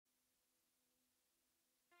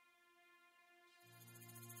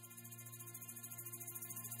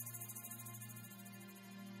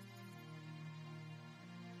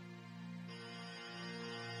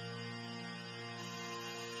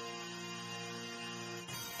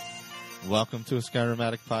Welcome to a Skyrim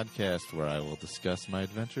Addict podcast where I will discuss my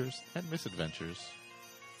adventures and misadventures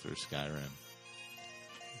through Skyrim.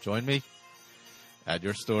 Join me. Add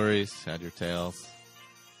your stories, add your tales.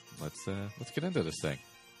 Let's get into this thing.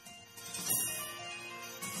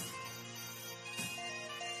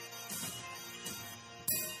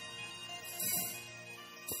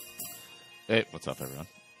 Hey, what's up, everyone?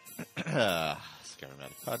 Skyrim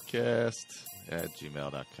Addict podcast at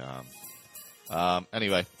gmail.com.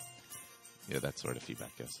 Anyway. Yeah, that's where the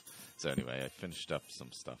feedback goes. So anyway, I finished up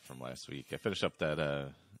some stuff from last week. I finished up that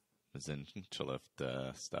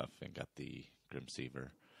Zinchalift stuff and got the Grimseaver.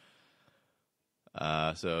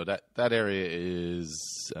 So that area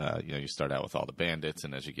is, you start out with all the bandits,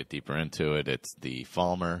 and as you get deeper into it, it's the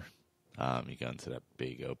Falmer. You go into that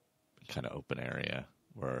big kind of open area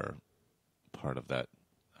where part of that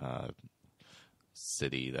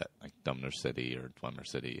city, that like Dumner City or Dwemer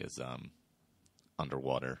City, is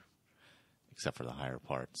underwater. Except for the higher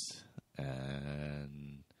parts.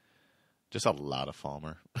 And just a lot of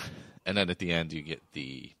Falmer. And then at the end, you get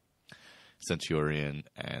the Centurion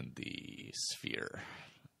and the Sphere.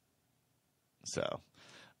 So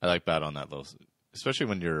I like battling that little, especially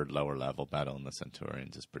when you're lower level, battling the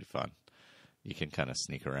Centurions is pretty fun. You can kind of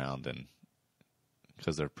sneak around, and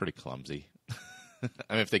because they're pretty clumsy.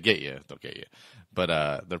 I mean, if they get you, they'll get you.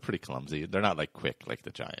 But they're pretty clumsy. They're not like quick like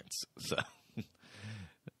the Giants. So.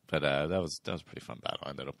 But that was a pretty fun battle. I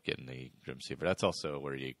ended up getting the Grimseaver. That's also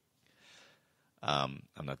where you, I'm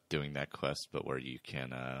not doing that quest, but where you can,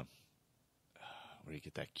 where you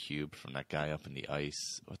get that cube from that guy up in the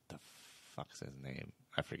ice. What the fuck's his name?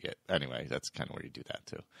 I forget. Anyway, that's kind of where you do that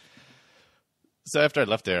too. So after I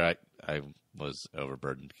left there, I was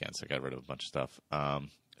overburdened again, so I got rid of a bunch of stuff.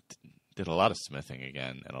 Did a lot of smithing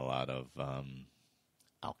again and a lot of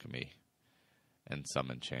alchemy and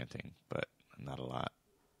some enchanting, but not a lot.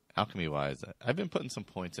 Alchemy-wise, I've been putting some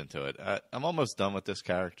points into it. I'm almost done with this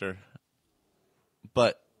character,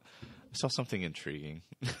 but I saw something intriguing.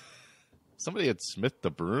 Somebody had smithed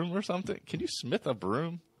the broom or something. Can you smith a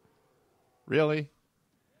broom? Really?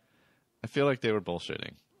 I feel like they were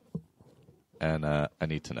bullshitting, and I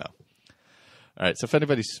need to know. All right, so if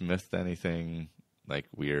anybody smithed anything like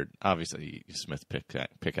weird, obviously you smith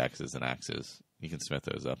pickaxes and axes. You can smith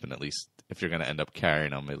those up, and at least if you're going to end up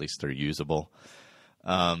carrying them, at least they're usable.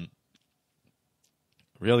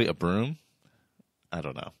 Really, a broom? I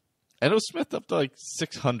don't know. And it was smithed up to like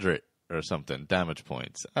 600 or something damage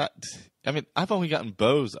points. I mean, I've only gotten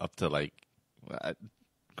bows up to like,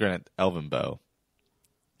 granted, Elven Bow.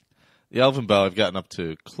 The Elven Bow I've gotten up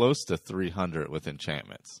to close to 300 with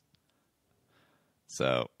enchantments.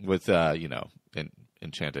 So, with,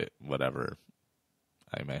 enchanted whatever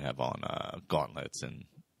I may have on gauntlets and,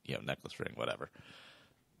 necklace ring, whatever.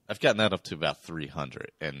 I've gotten that up to about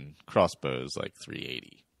 300, and crossbows like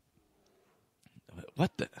 380.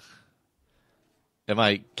 What the?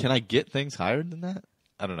 Can I get things higher than that?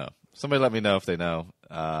 I don't know. Somebody let me know if they know.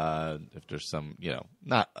 If there's some,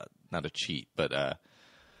 not a cheat, but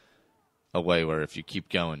a way where if you keep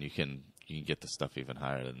going, you can get the stuff even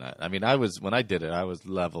higher than that. I mean, when I did it, I was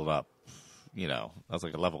leveled up. I was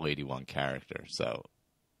like a level 81 character, so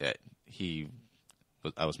I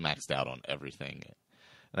was maxed out on everything.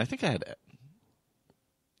 And I think I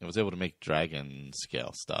was able to make dragon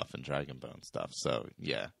scale stuff and dragon bone stuff. So,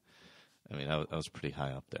 yeah. I mean, I was pretty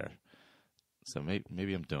high up there. So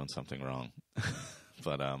maybe I'm doing something wrong.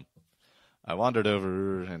 But I wandered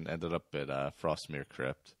over and ended up at Frostmere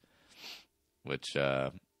Crypt, which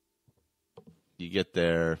you get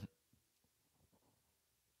there,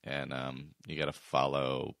 and you got to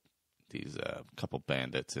follow these couple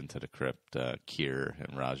bandits into the crypt, Kier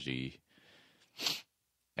and Raji.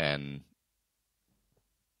 And,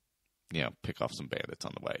 pick off some bandits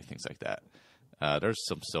on the way, things like that. There's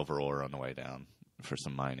some silver ore on the way down for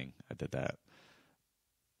some mining. I did that.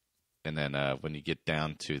 And then when you get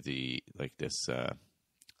down to like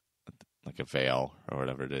a veil or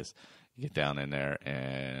whatever it is, you get down in there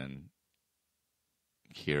and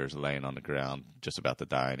Kier's laying on the ground just about to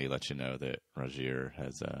die, and he lets you know that Rajir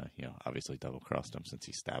has, obviously double-crossed him since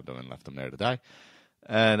he stabbed him and left him there to die.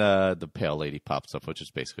 And the pale lady pops up, which is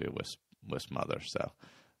basically a wisp mother. So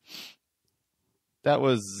that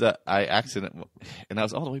was I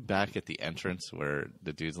was all the way back at the entrance where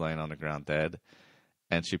the dude's laying on the ground dead,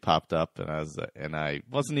 and she popped up, and I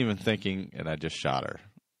wasn't even thinking, and I just shot her,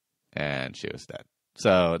 and she was dead.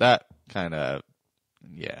 So that kind of,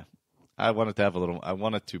 yeah, I wanted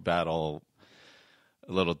to battle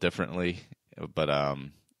a little differently, but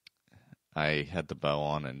I had the bow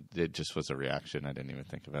on, and it just was a reaction. I didn't even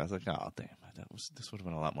think of it. I was like, oh, damn, this would have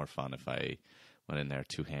been a lot more fun if I went in there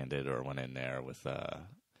two-handed or went in there with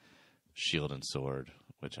shield and sword,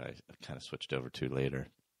 which I kind of switched over to later.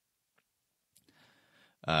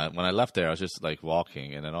 When I left there, I was just like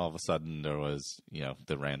walking, and then all of a sudden there was,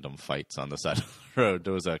 the random fights on the side of the road.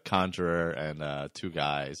 There was a conjurer and two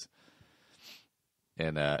guys,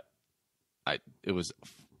 and I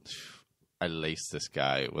laced this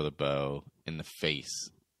guy with a bow in the face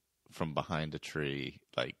from behind a tree,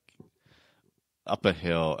 like up a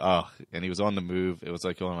hill. Oh, and he was on the move. It was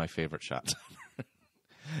like one of my favorite shots.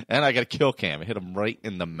 And I got a kill cam. I hit him right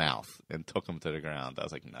in the mouth and took him to the ground. I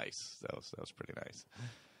was like, nice. That was pretty nice.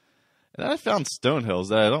 And then I found stone hills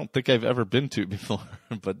that I don't think I've ever been to before,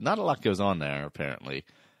 but not a lot goes on there apparently,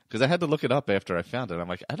 because I had to look it up after I found it. I'm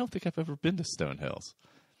like, I don't think I've ever been to stone hills.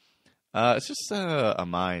 It's just a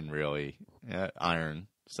mine, really, iron.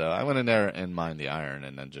 So I went in there and mined the iron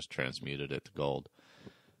and then just transmuted it to gold.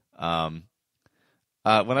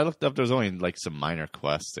 When I looked up, there was only like some minor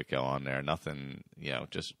quests that go on there. Nothing,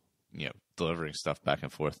 just delivering stuff back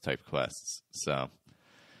and forth type quests. So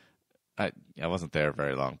I wasn't there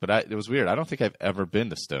very long, but it was weird. I don't think I've ever been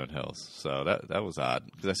to Stone Hills, so that was odd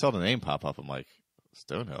because I saw the name pop up. I'm like,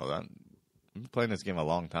 Stone Hills. I've been playing this game a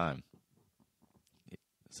long time.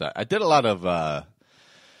 So I did a lot of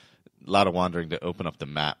wandering to open up the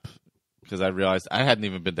map because I realized I hadn't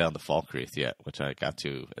even been down to Falkreath yet, which I got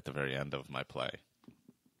to at the very end of my play.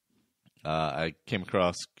 I came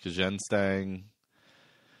across Gjenstang,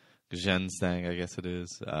 I guess it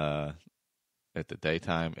is, at the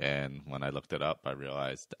daytime, and when I looked it up, I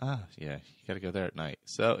realized, you got to go there at night.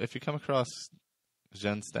 So if you come across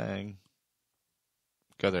Gjenstang,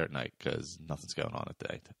 go there at night because nothing's going on at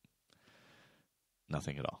day.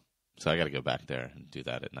 Nothing at all. So I got to go back there and do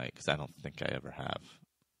that at night because I don't think I ever have.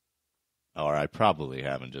 Or I probably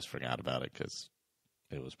have and just forgot about it because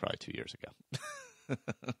it was probably 2 years ago.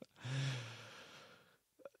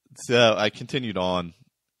 So I continued on,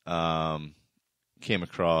 came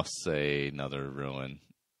across another ruin,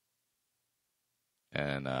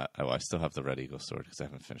 and I still have the Red Eagle sword because I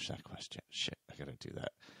haven't finished that quest yet. Shit, I got to do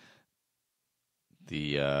that.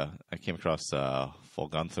 I came across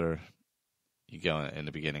Folgunther. You go in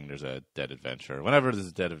the beginning, there's a dead adventure. Whenever there's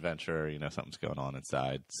a dead adventure, something's going on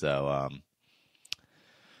inside. So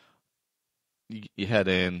you head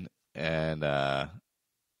in, and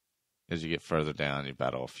as you get further down, you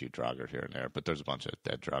battle a few Draugr here and there. But there's a bunch of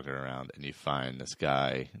dead Draugr around, and you find this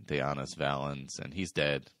guy, Diana's Valens, and he's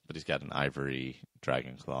dead, but he's got an ivory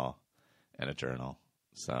dragon claw and a journal.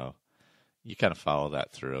 So you kind of follow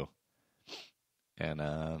that through.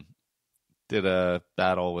 And did a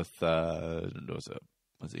battle with,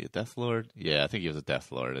 was he a Death Lord? Yeah, I think he was a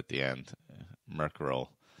Death Lord at the end. Mikril.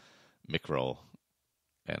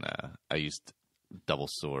 And I used double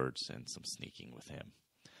swords and some sneaking with him.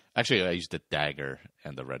 Actually, I used a dagger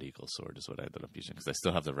and the Red Eagle sword is what I ended up using because I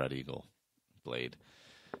still have the Red Eagle blade.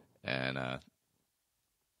 And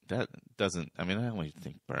that doesn't, I only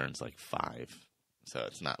think burns like 5. So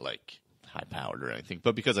it's not like high powered or anything.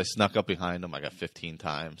 But because I snuck up behind him, I got 15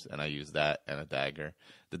 times and I used that and a dagger.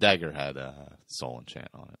 The dagger had a soul enchant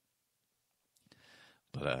on it.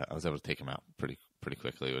 But I was able to take him out pretty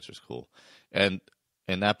quickly, which was cool. And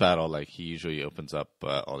in that battle, like he usually opens up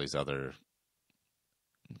all these other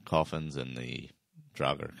coffins and the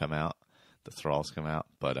Draugr come out, the thralls come out,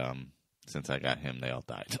 but since I got him, they all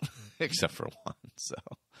died except for one.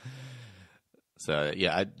 So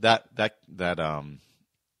yeah, that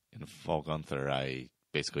in Folgunther, I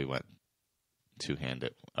basically went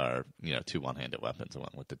two-handed or two one-handed weapons. I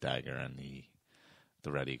went with the dagger and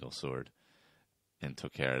the Red Eagle sword and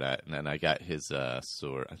took care of that. And then I got his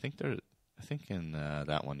sword. I think in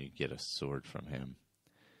that one you get a sword from him.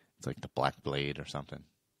 It's like the Black Blade or something.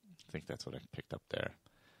 I think that's what I picked up there.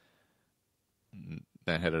 Then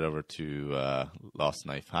I headed over to Lost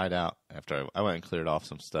Knife Hideout after I went and cleared off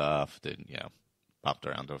some stuff. Popped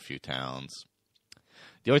around to a few towns.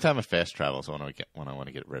 The only time I fast travel is when I want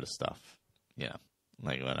to get rid of stuff.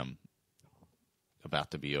 Like when I'm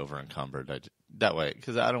about to be over encumbered. That way,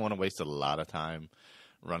 because I don't want to waste a lot of time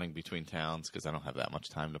running between towns because I don't have that much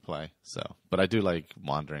time to play. So, but I do like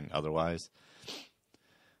wandering otherwise.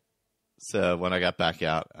 So when I got back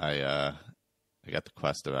out, I got the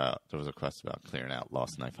quest there was a quest about clearing out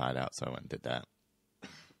Lost Knife Hideout, so I went and did that.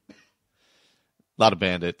 A lot of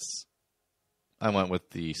bandits. I went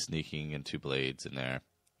with the sneaking and 2 blades in there.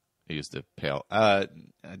 I used the pale. I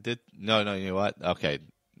did. No, you know what? Okay.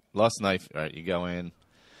 Lost Knife. All right, you go in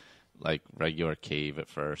like regular cave at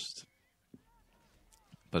first,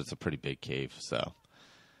 but it's a pretty big cave, so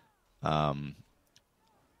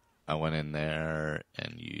I went in there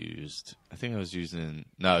and I was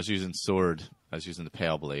using sword. I was using the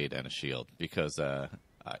pale blade and a shield because I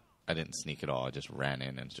didn't sneak at all. I just ran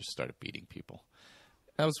in and just started beating people.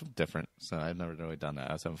 That was different, so I'd never really done that.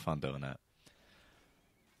 I was having fun doing that.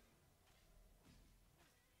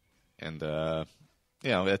 And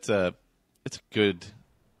it's a good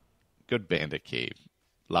bandit cave.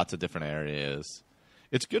 Lots of different areas.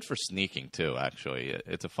 It's good for sneaking too. Actually,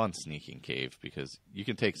 it's a fun sneaking cave because you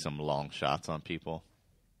can take some long shots on people,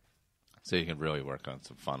 so you can really work on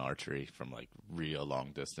some fun archery from like real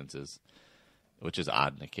long distances, which is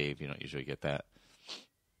odd in a cave. You don't usually get that.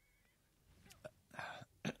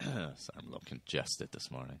 So I'm a little congested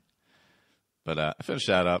this morning, but I finished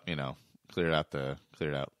that up. Cleared out the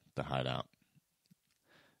hideout.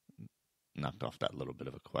 Knocked off that little bit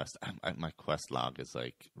of a quest. My quest log is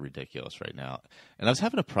like ridiculous right now, and I was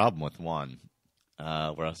having a problem with one where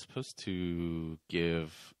I was supposed to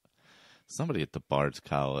give somebody at the Bard's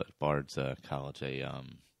College the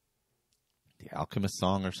Alchemist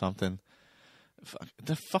song or something.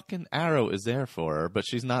 The fucking arrow is there for her, but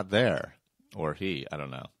she's not there, or he. I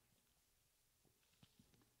don't know.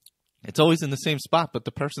 It's always in the same spot, but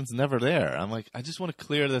the person's never there. I'm like, I just want to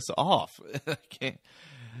clear this off. I can't.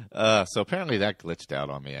 So apparently that glitched out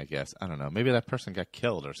on me, I guess. I don't know. Maybe that person got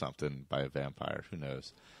killed or something by a vampire. Who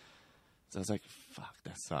knows? So I was like, fuck,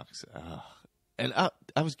 that sucks. And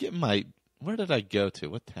I was getting where did I go to?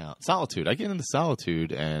 What town? Solitude. I get into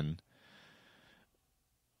Solitude, and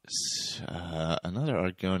another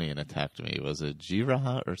Argonian attacked me. Was it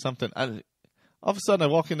Jira or something? All of a sudden, I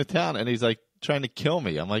walk into town, and he's like trying to kill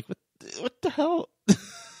me. I'm like, what the hell?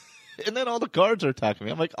 And then all the guards are attacking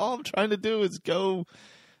me. I'm like, all I'm trying to do is go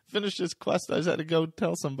finish this quest. I just had to go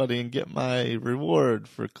tell somebody and get my reward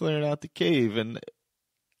for clearing out the cave. And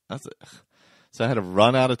so I had to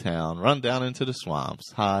run out of town, run down into the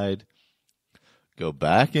swamps, hide, go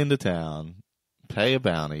back into town, pay a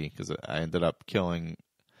bounty, because I ended up killing.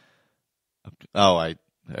 I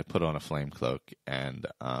put on a flame cloak, and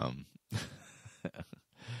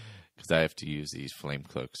because I have to use these flame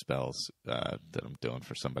cloak spells that I'm doing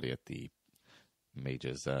for somebody at the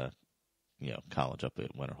mage's college up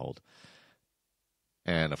at Winterhold.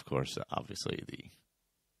 And of course, obviously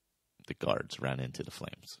the guards ran into the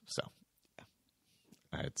flames. So yeah,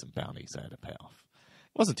 I had some bounties I had to pay off.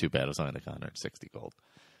 It wasn't too bad. It was only like 160 gold.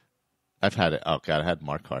 I've had it. Oh god, I had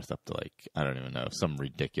Markarth up to like, I don't even know, some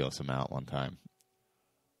ridiculous amount one time.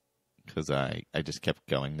 Because I just kept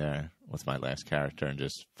going there with my last character and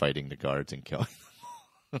just fighting the guards and killing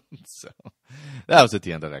them. So that was at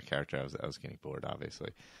the end of that character. I was getting bored, obviously.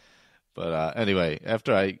 But anyway,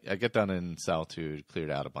 after I get done in Solitude,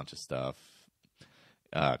 cleared out a bunch of stuff,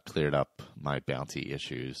 cleared up my bounty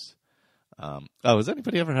issues. Has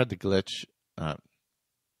anybody ever had the glitch?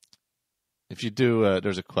 If you do,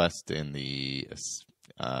 there's a quest in the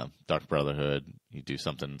Dark Brotherhood. You do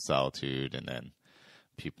something in Solitude, and then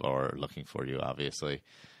people are looking for you, obviously.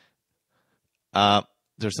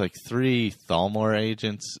 There's like 3 Thalmor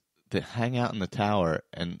agents that hang out in the tower,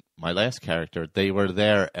 and my last character, they were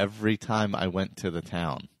there every time I went to the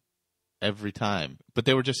town. Every time. But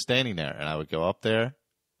they were just standing there, and I would go up there,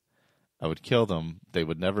 I would kill them, they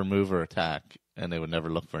would never move or attack, and they would never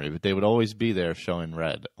look for me, but they would always be there showing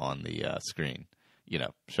red on the screen,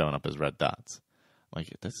 showing up as red dots.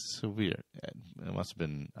 Like, that's so weird. It must have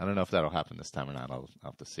been. I don't know if that'll happen this time or not. I'll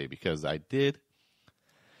have to see, because I did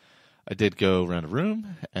go around a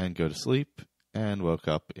room and go to sleep and woke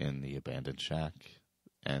up in the abandoned shack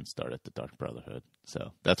and started the Dark Brotherhood.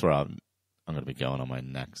 So that's where I'm going to be going on my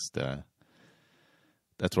next.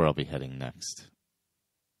 That's where I'll be heading next.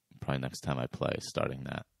 Probably next time I play, starting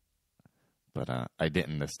that. But I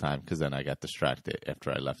didn't this time, because then I got distracted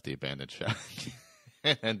after I left the abandoned shack.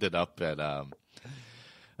 Ended up at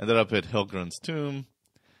Hilgrun's tomb.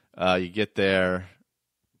 You get there,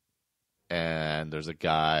 and there's a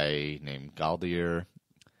guy named Galdir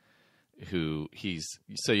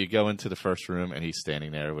so you go into the first room, and he's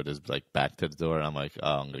standing there with his back to the door. And I'm like,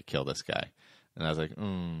 oh, I'm gonna kill this guy. And I was like,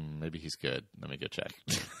 maybe he's good. Let me go check.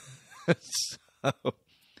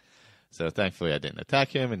 So thankfully I didn't attack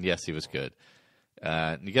him, and yes, he was good.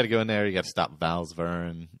 You got to go in there. You got to stop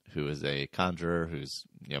Valsvern, who is a conjurer who's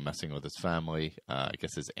messing with his family. I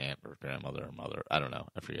guess his aunt or grandmother or mother. I don't know.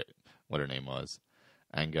 I forget what her name was,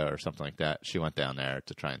 Anga or something like that. She went down there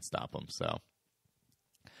to try and stop him. So,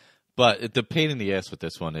 but the pain in the ass with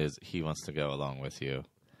this one is he wants to go along with you,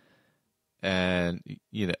 and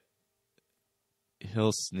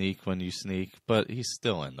he'll sneak when you sneak, but he's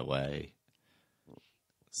still in the way.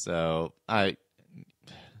 So I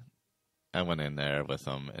went in there with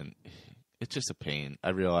him, and it's just a pain. I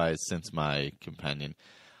realized since my companion,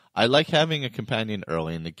 I like having a companion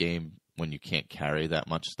early in the game when you can't carry that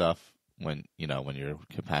much stuff. When your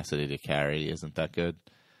capacity to carry isn't that good.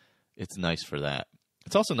 It's nice for that.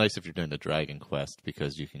 It's also nice if you're doing the dragon quest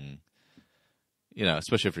because you can,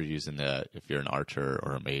 especially if if you're an archer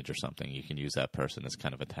or a mage or something, you can use that person as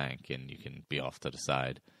kind of a tank and you can be off to the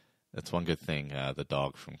side. That's one good thing the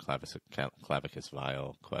dog from Clavicus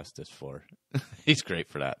Vile quest is for. He's great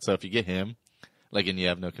for that. So if you get him, and you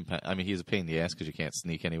have no companion, I mean, he's a pain in the ass because you can't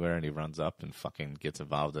sneak anywhere and he runs up and fucking gets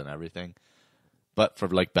involved in everything. But for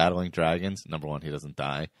battling dragons, number one, he doesn't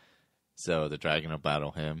die. So the dragon will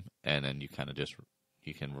battle him, and then you kind of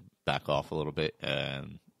you can back off a little bit.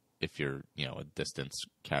 And if you're, a distance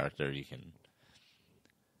character, you can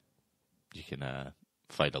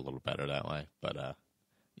fight a little better that way. But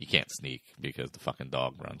you can't sneak because the fucking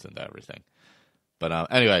dog runs into everything.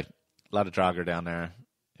 But anyway, a lot of Draugr down there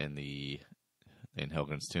in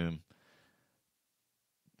Hilgrin's Tomb.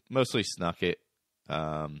 Mostly snuck it.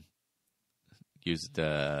 Used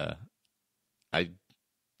I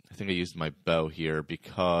think I used my bow here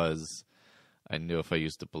because I knew if I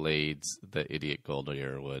used the blades, the idiot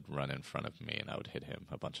Goldier would run in front of me and I would hit him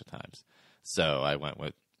a bunch of times. So I went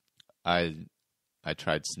with I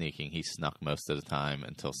tried sneaking. He snuck most of the time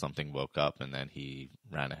until something woke up and then he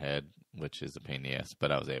ran ahead, which is a pain in the ass.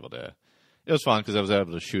 But I was able to. It was fun because I was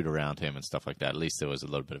able to shoot around him and stuff like that. At least there was a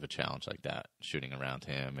little bit of a challenge like that, shooting around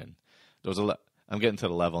him. And there was I'm getting to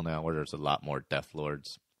the level now where there's a lot more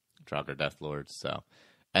Draugr Death Lords. So,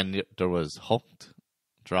 and there was hulked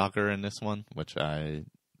Draugr in this one, which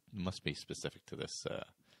must be specific to this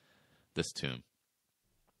tomb.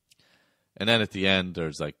 And then at the end,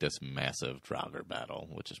 there's this massive Draugr battle,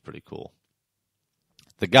 which is pretty cool.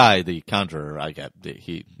 The guy, the conjurer,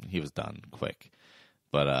 he was done quick,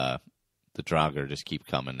 but the Draugr just keep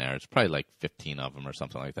coming there. It's probably 15 of them or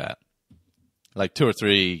something like that. 2 or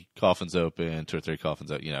 3 coffins open, 2 or 3 coffins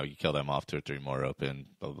open. You kill them off, 2 or 3 more open,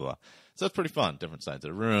 blah, blah, blah. So it's pretty fun. Different sides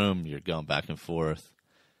of the room. You're going back and forth.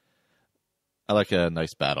 I like a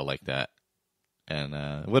nice battle like that. And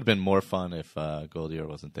it would have been more fun if Goldier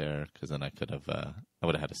wasn't there, because then I would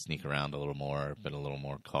have had to sneak around a little more, been a little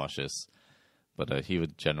more cautious. But he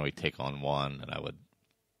would generally take on one, and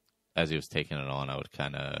as he was taking it on, I would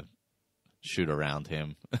kind of shoot around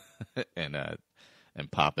him and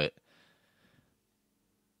pop it.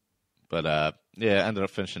 But yeah, I ended up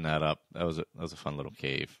finishing that up. That was a fun little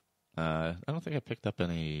cave. I don't think I picked up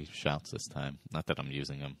any shouts this time. Not that I'm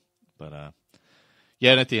using them, but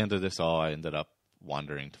yeah. And at the end of this I ended up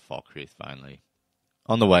wandering to Falkreath finally.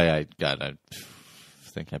 On the way, I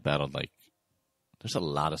think I battled there's a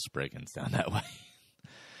lot of Spriggans down that way.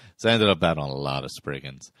 So I ended up battling a lot of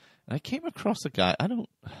Spriggans. And I came across a guy,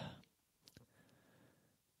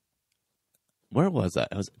 where was I?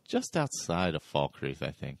 I was just outside of Falkreath,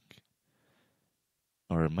 I think.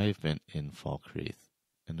 Or it may have been in Falkreath.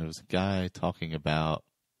 And there was a guy talking about,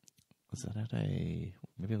 maybe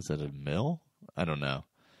it was at a mill? I don't know.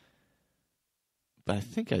 But I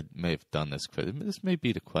think I may have done this quest. This may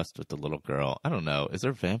be the quest with the little girl. I don't know. Is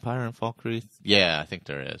there a vampire in Falkreath? Yeah, I think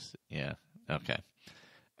there is. Yeah. Okay.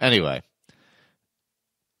 Anyway.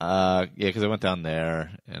 Yeah, because I went down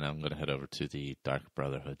there, and I'm going to head over to the Dark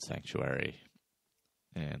Brotherhood Sanctuary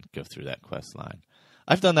and go through that quest line.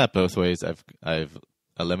 I've done that both ways. I've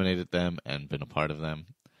eliminated them and been a part of them.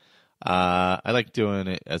 I like doing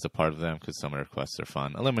it as a part of them because some of their quests are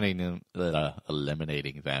fun. Eliminating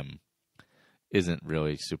them isn't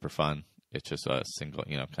really super fun. It's just a single,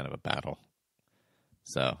 kind of a battle.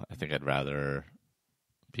 So I think I'd rather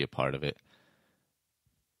be a part of it.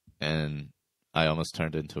 And I almost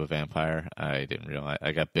turned into a vampire. I didn't realize.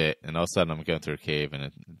 I got bit, and all of a sudden I'm going through a cave,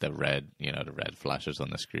 and the red flashes on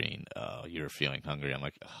the screen. Oh, you're feeling hungry. I'm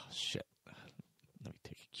like, oh shit. Let me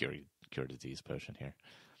take a cure disease potion here.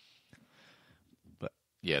 But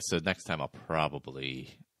yeah, so next time I'll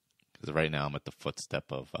probably, because right now I'm at the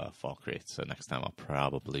footstep of Falkreath, so next time I'll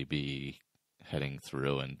probably be heading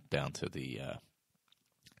through and down to the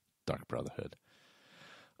Dark Brotherhood.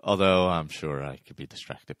 Although I'm sure I could be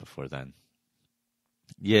distracted before then.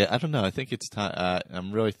 Yeah, I don't know. I think it's time.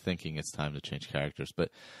 I'm really thinking it's time to change characters,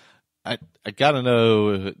 but I gotta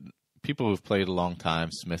know people who've played a long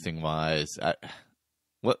time, smithing wise.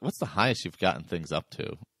 What's the highest you've gotten things up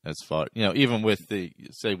to as far, even with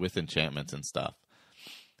with enchantments and stuff?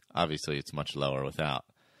 Obviously, it's much lower without.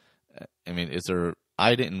 I mean,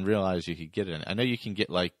 I didn't realize you could get it. I know you can get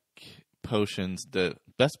potions. The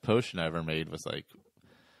best potion I ever made was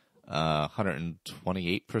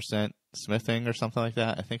 128% smithing or something like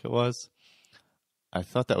that. I think it was. I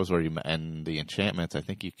thought that was where and the enchantments, I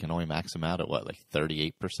think you can only max them out at what, like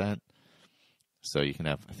 38%? So you can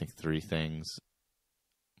have, I think, 3 things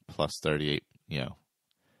plus 38,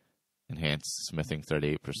 enhanced smithing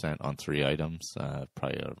 38% on 3 items.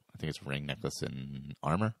 Probably, I think it's ring, necklace, and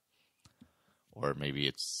armor. Or maybe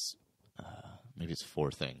it's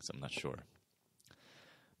 4 things. I'm not sure.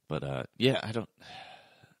 But, yeah, I don't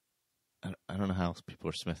know how people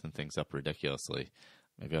are smithing things up ridiculously.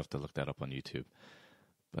 Maybe I'll have to look that up on YouTube.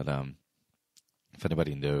 But if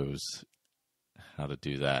anybody knows how to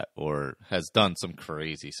do that or has done some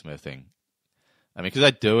crazy smithing, I mean, because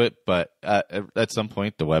I do it, but at some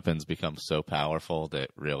point the weapons become so powerful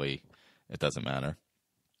that really it doesn't matter.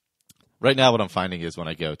 Right now what I'm finding is when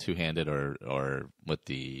I go two-handed or with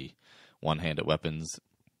the one-handed weapons,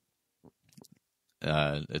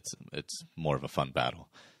 it's more of a fun battle.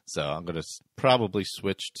 So I'm going to probably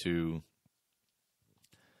switch to...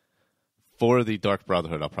 For the Dark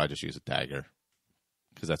Brotherhood, I'll probably just use a dagger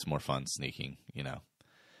because that's more fun sneaking,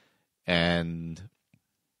 And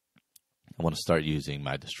I want to start using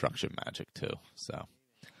my destruction magic too. So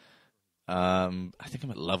I think I'm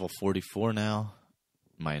at level 44 now.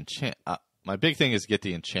 My big thing is get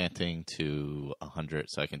the enchanting to 100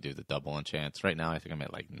 so I can do the double enchants. Right now I think I'm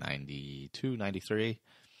at like 92, 93.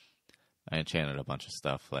 I enchanted a bunch of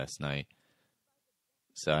stuff last night.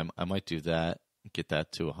 So I might do that, get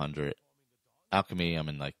that to 100. Alchemy, I'm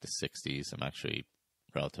in like the 60s. I'm actually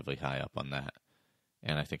relatively high up on that.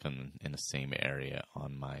 And I think I'm in the same area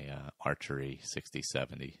on my archery, 60,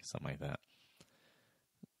 70, something like that.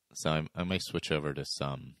 So I may switch over to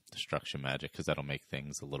some destruction magic because that'll make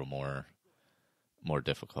things a little more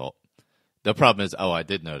difficult. The problem is, I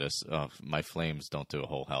did notice my flames don't do a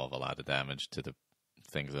whole hell of a lot of damage to the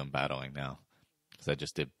things I'm battling now. Because I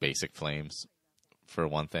just did basic flames. For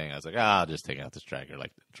one thing, I was like, I'll just take out this Draugr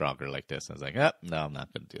like this. And I was like, no, I'm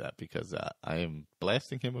not going to do that because I am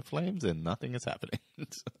blasting him with flames and nothing is happening.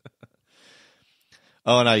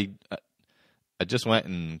 And I just went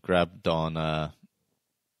and grabbed on,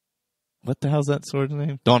 what the hell's that sword's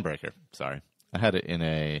name? Dawnbreaker. Sorry, I had it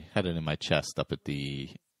in my chest up at the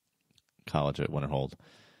college at Winterhold.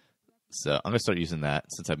 So I'm going to start using that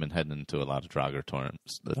since I've been heading into a lot of Draugr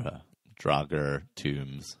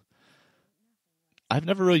tombs. I've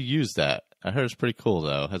never really used that. I heard it's pretty cool,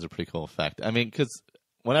 though. It has a pretty cool effect. I mean, because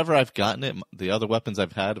whenever I've gotten it, the other weapons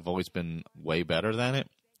I've had have always been way better than it.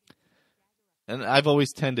 And I've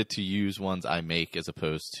always tended to use ones I make as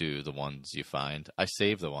opposed to the ones you find. I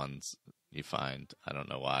save the ones you find. I don't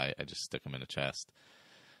know why. I just stick them in a chest.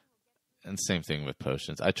 And same thing with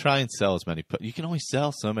potions. I try and sell as many... You can only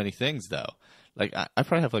sell so many things, though. Like, I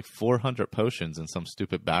probably have like 400 potions in some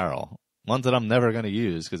stupid barrel. Ones that I'm never going to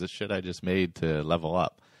use because it's shit I just made to level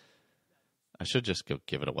up. I should just go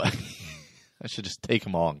give it away. I should just take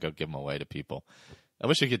them all and go give them away to people. I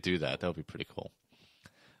wish I could do that. That would be pretty cool.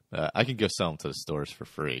 I can go sell them to the stores for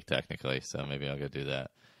free, technically, so maybe I'll go do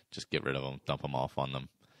that. Just get rid of them, dump them off on them.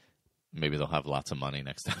 Maybe they'll have lots of money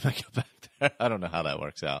next time I go back there. I don't know how that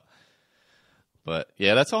works out. But,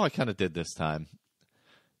 yeah, that's all I kind of did this time.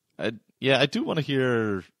 I do want to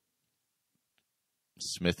hear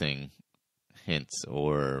smithing hints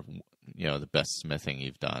or, the best smithing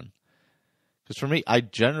you've done. Because for me, I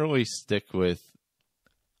generally stick with...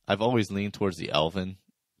 I've always leaned towards the Elven.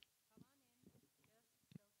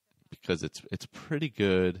 Because it's pretty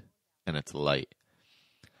good and it's light.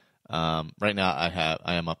 Right now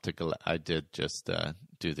I am up to I did just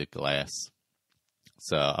do the glass,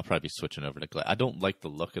 so I'll probably be switching over to glass. I don't like the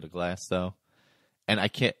look of the glass though, and I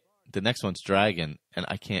can't. The next one's dragon, and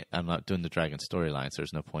I can't. I'm not doing the dragon storyline, so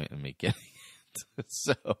there's no point in me getting it.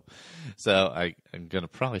 so I'm gonna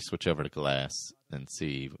probably switch over to glass and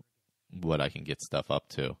see what I can get stuff up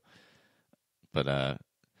to, but I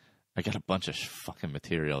got a bunch of fucking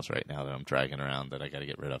materials right now that I'm dragging around that I got to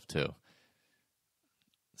get rid of too.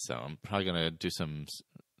 So I'm probably gonna do some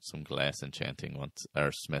glass enchanting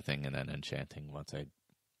or smithing, and then enchanting once I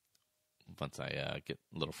get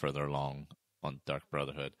a little further along on Dark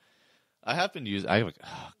Brotherhood. I've got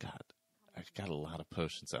a lot of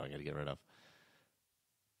potions that I got to get rid of,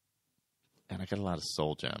 and I got a lot of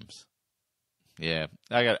soul gems. Yeah,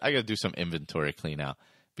 I got to do some inventory clean out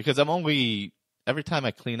because every time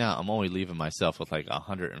I clean out, I'm only leaving myself with like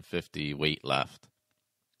 150 weight left.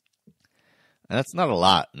 And that's not a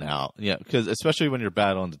lot now. Yeah, because especially when you're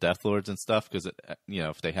battling the Death Lords and stuff, because,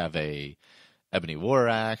 if they have a Ebony War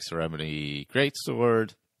Axe or Ebony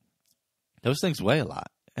Greatsword, those things weigh a lot.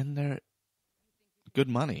 And they're good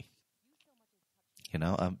money.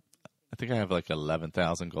 I think I have like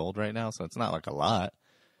 11,000 gold right now, so it's not like a lot.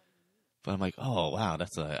 But I'm like, oh, wow,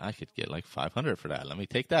 I could get like 500 for that. Let me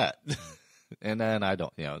take that. And then I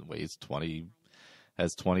don't, it weighs 20,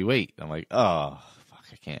 has 20 weight. I'm like, oh, fuck,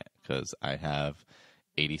 I can't, because I have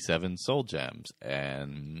 87 soul gems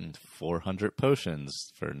and 400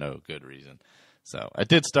 potions for no good reason. So I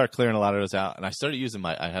did start clearing a lot of those out, and I started using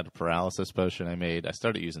I had a paralysis potion I made. I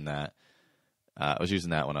started using that. I was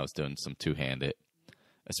using that when I was doing some two-handed.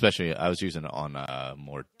 Especially, I was using it on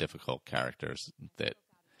more difficult characters that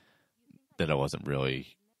I wasn't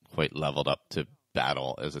really quite leveled up to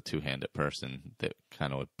battle as a two-handed person that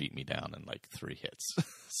kind of would beat me down in like 3 hits.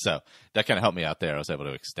 So that kind of helped me out there. I was able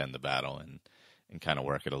to extend the battle and kind of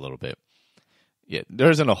work it a little bit. Yeah, there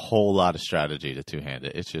isn't a whole lot of strategy to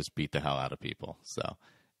two-handed. It's just beat the hell out of people. So,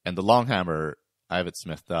 and the long hammer, I have it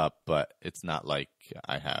smithed up, but it's not like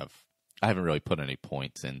I haven't really put any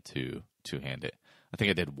points into two-handed. I think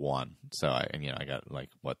I did 1. So I got like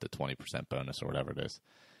the 20% bonus or whatever it is.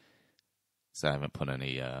 So I haven't put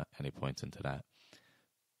any points into that.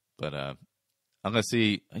 But I'm gonna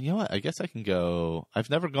see. You know what? I guess I can go. I've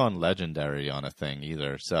never gone legendary on a thing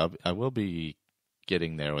either, so I will be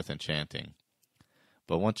getting there with enchanting.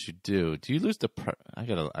 But once you do you lose the? I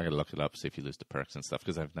gotta look it up, see if you lose the perks and stuff,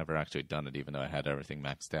 because I've never actually done it, even though I had everything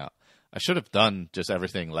maxed out. I should have done just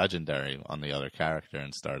everything legendary on the other character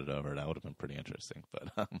and started over. That would have been pretty interesting.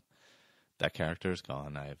 But that character is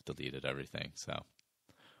gone. I have deleted everything. So,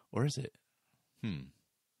 or is it?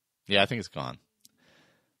 Yeah, I think it's gone.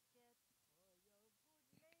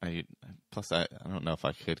 Plus, I don't know if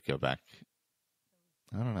I could go back.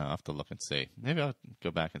 I don't know. I'll have to look and see. Maybe I'll go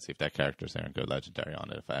back and see if that character's there and go legendary on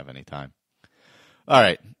it if I have any time. All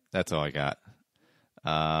right. That's all I got.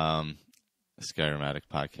 Skyrim Addict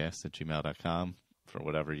podcast at gmail.com for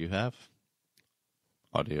whatever you have.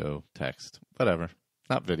 Audio, text, whatever.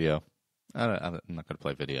 Not video. I'm not going to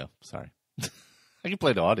play video. Sorry. I can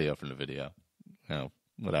play the audio from the video.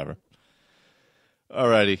 Whatever.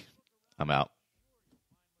 Alrighty. I'm out.